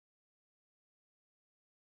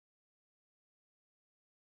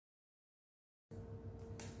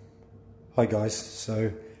Hi guys,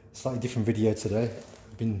 so slightly different video today.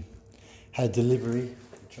 Had a delivery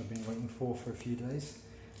which I've been waiting for a few days,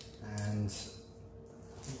 and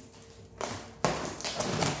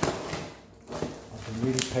I've been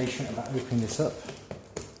really patient about opening this up.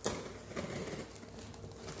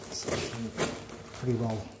 It's actually pretty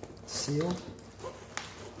well sealed.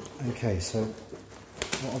 Okay, so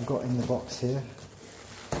what I've got in the box here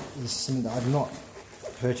is something that I've not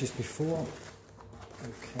purchased before.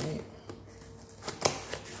 Okay.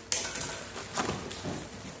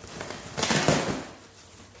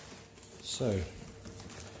 So,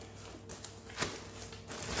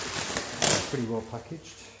 pretty well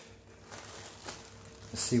packaged.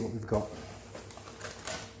 Let's see what we've got.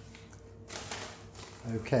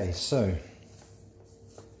 Okay, so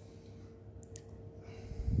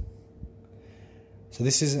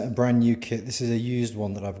this isn't a brand new kit, this is a used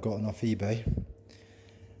one that I've gotten off eBay.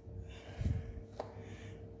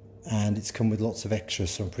 And it's come with lots of extras,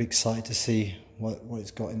 so I'm pretty excited to see what it's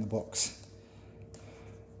got in the box.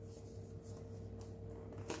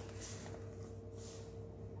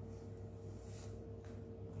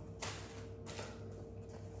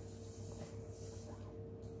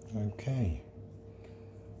 Okay,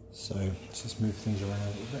 so let's just move things around a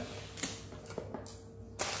little bit.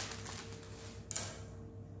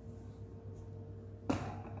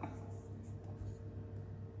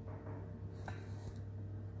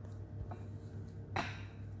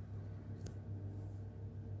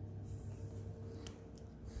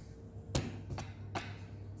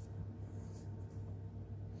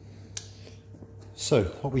 So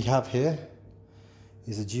what we have here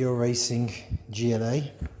is a Geo Racing GLA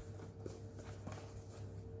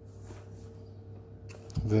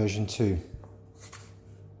version 2.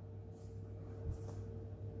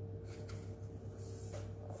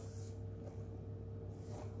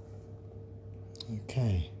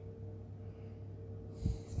 Okay,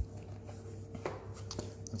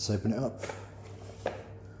 let's open it up,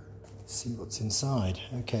 see what's inside.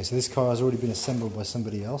 Okay, so this car has already been assembled by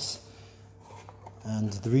somebody else,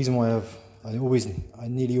 and the reason why I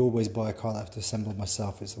nearly always buy a car that I have to assemble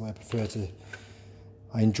myself. It's the way I prefer to.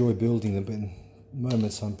 I enjoy building them, but in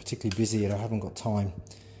moments I'm particularly busy and I haven't got time,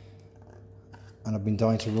 and I've been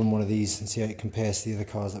dying to run one of these and see how it compares to the other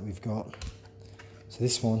cars that we've got. So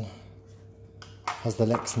this one has the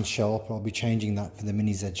Lexan shell, but I'll be changing that for the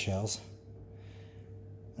Mini Z shells,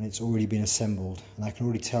 and it's already been assembled, and I can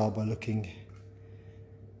already tell by looking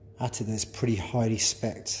at it that it's pretty highly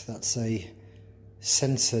spec'd. That's a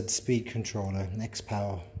sensored speed controller,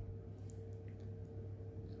 X-Power.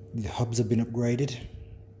 The hubs have been upgraded,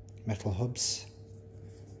 metal hubs.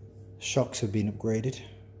 Shocks have been upgraded.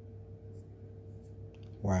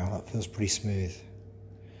 Wow, that feels pretty smooth.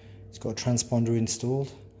 It's got a transponder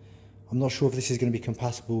installed. I'm not sure if this is going to be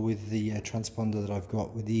compatible with the transponder that I've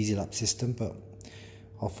got with the Easy Lap system, but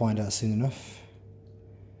I'll find out soon enough.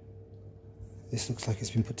 This looks like it's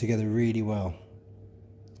been put together really well.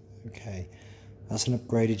 Okay, that's an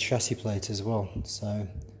upgraded chassis plate as well. So,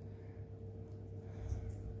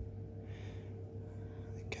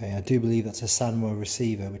 okay, I do believe that's a Sanwa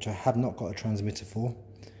receiver, which I have not got a transmitter for,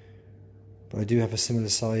 but I do have a similar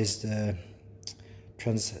sized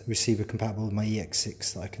receiver compatible with my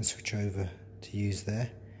EX6 that I can switch over to use there.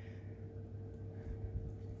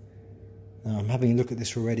 Now I'm having a look at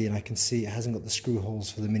this already, and I can see it hasn't got the screw holes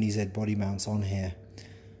for the Mini Z body mounts on here,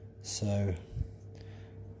 so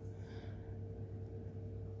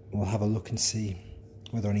we'll have a look and see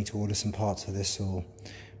whether I need to order some parts for this, or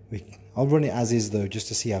I'll run it as is though, just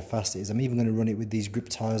to see how fast it is. I'm even going to run it with these grip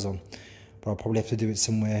tyres on, but I'll probably have to do it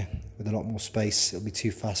somewhere with a lot more space. It'll be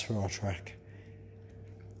too fast for our track.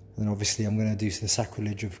 And then obviously I'm going to do the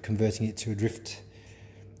sacrilege of converting it to a drift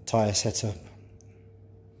tyre setup.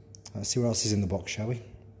 Let's see what else is in the box, shall we?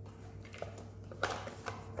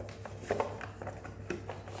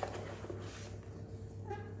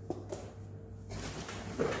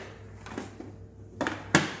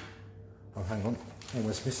 Oh, hang on. I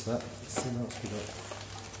almost missed that. Let's see what else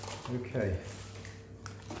we got. Okay.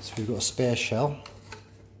 So we've got a spare shell.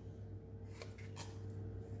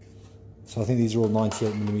 So I think these are all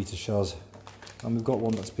 98mm shells. And we've got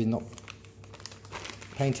one that's been not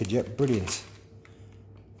painted yet. Brilliant.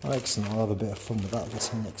 Excellent. I'll have a bit of fun with that. Get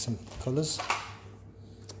some colours.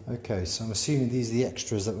 Okay, so I'm assuming these are the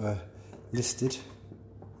extras that were listed.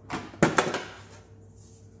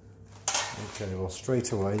 Okay, well,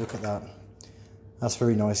 straight away, look at that. That's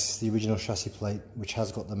very nice. It's the original chassis plate, which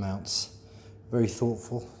has got the mounts. Very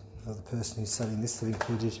thoughtful of the person who's selling this to have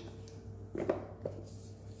included.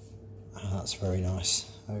 Oh, that's very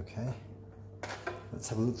nice. Okay, let's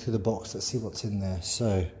have a look through the box. Let's see what's in there.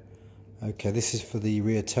 So, Okay, this is for the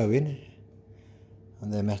rear toe-in,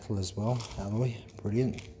 and they're metal as well, alloy,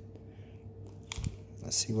 brilliant.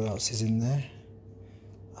 Let's see what else is in there.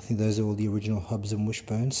 I think those are all the original hubs and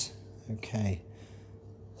wishbones. Okay,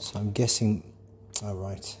 so I'm guessing,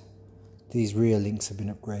 alright, these rear links have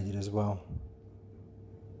been upgraded as well,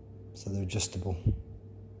 so they're adjustable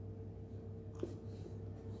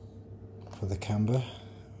for the camber.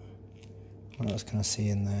 What else can I see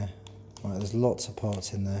in there? Right, there's lots of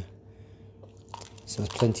parts in there, so there's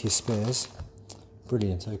plenty of spares.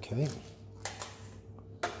 Brilliant. Okay,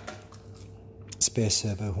 spare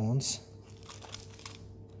servo horns,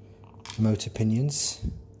 motor pinions.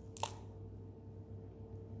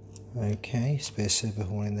 Okay, spare servo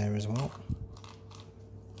horn in there as well.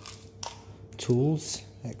 Tools,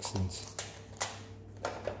 excellent.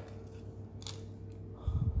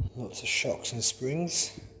 Lots of shocks and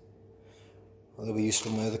springs. Well, they'll be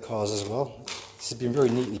useful in my other cars as well. This has been very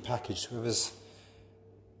neatly packaged. Whoever's,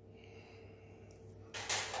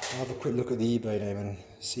 I'll have a quick look at the eBay name and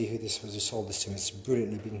see who this was who sold this to me. It's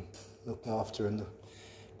brilliantly been looked after and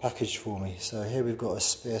packaged for me. So here we've got a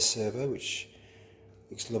spare servo, which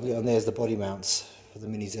looks lovely, and there's the body mounts for the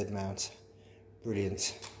Mini Z mount.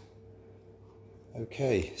 Brilliant.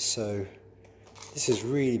 Okay, so this has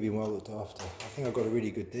really been well looked after. I think I've got a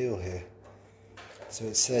really good deal here. So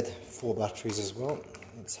it said 4 batteries as well.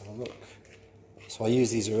 Let's have a look. So I use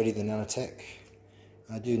these already, the Nanotech.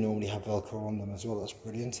 I do normally have Velcro on them as well, that's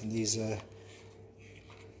brilliant. And these are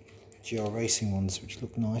GR Racing ones, which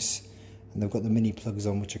look nice. And they've got the mini plugs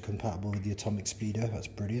on, which are compatible with the Atomic Speedo, that's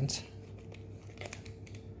brilliant.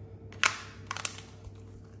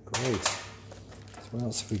 Great. So what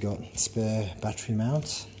else have we got? Spare battery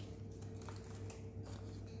mount.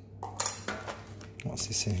 What's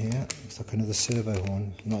this in here? Looks like another servo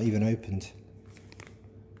horn, not even opened.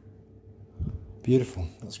 Beautiful,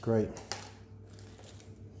 that's great.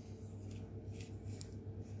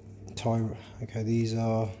 Okay, these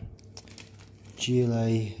are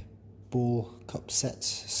GLA ball cup sets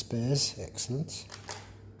spares, excellent.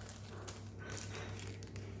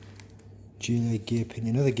 GLA gear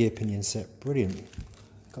pinion, another gear pinion set, brilliant.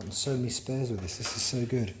 Gotten so many spares with this, this is so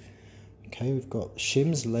good. Okay, we've got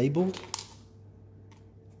shims labelled.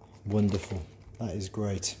 Wonderful, that is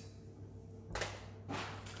great.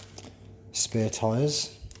 Spare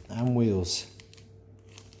tyres and wheels.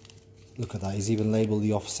 Look at that, he's even labelled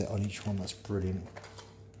the offset on each one, that's brilliant.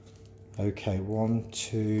 Okay, 1,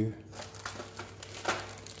 2,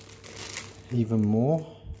 even more.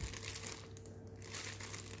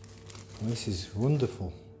 Well, this is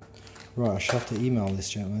wonderful. Right, I shall have to email this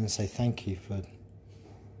gentleman and say thank you for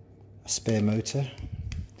a spare motor.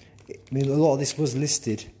 I mean, a lot of this was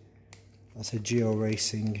listed. That's a GR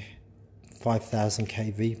Racing 5000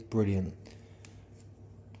 kV, brilliant.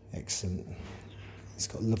 Excellent. It's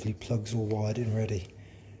got lovely plugs all wired and ready.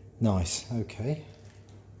 Nice, okay.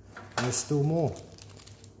 And there's still more.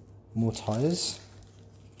 More tyres.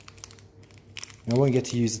 I won't get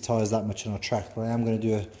to use the tyres that much on our track, but I am going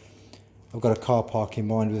to do I've got a car park in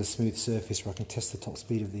mind with a smooth surface where I can test the top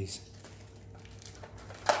speed of these.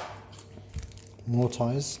 More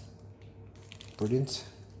tyres. Brilliant.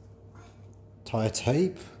 Tyre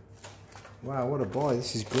tape. Wow, what a buy.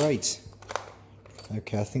 This is great.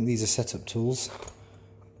 Okay, I think these are setup tools.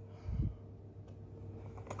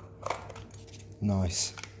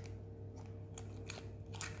 Nice.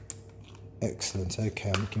 Excellent. Okay,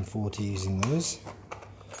 I'm looking forward to using those.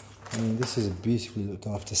 I mean, this is a beautifully looked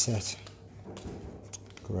after set.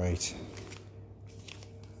 Great.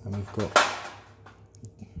 And we've got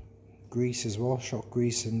grease as well, shock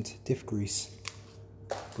grease and diff grease.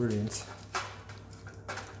 Brilliant.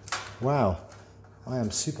 Wow, I am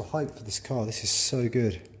super hyped for this car. This is so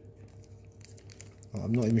good.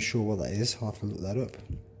 I'm not even sure what that is. I'll have to look that up.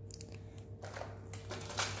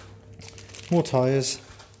 More tyres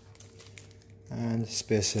and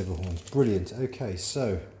spare servo horns. Brilliant. Okay,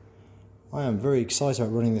 so I am very excited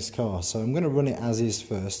about running this car. So I'm going to run it as is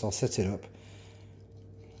first. I'll set it up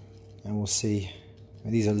and we'll see.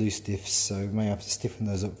 These are loose diffs, so we may have to stiffen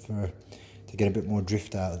those up to get a bit more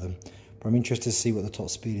drift out of them. But I'm interested to see what the top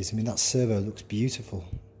speed is. I mean, that servo looks beautiful.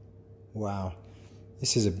 Wow,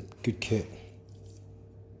 this is a good kit.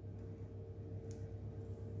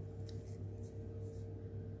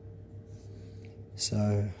 So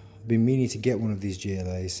I've been meaning to get one of these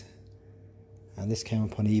GLAs, and this came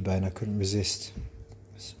up on eBay and I couldn't resist.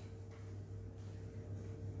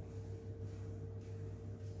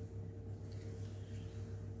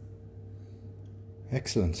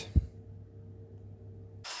 Excellent.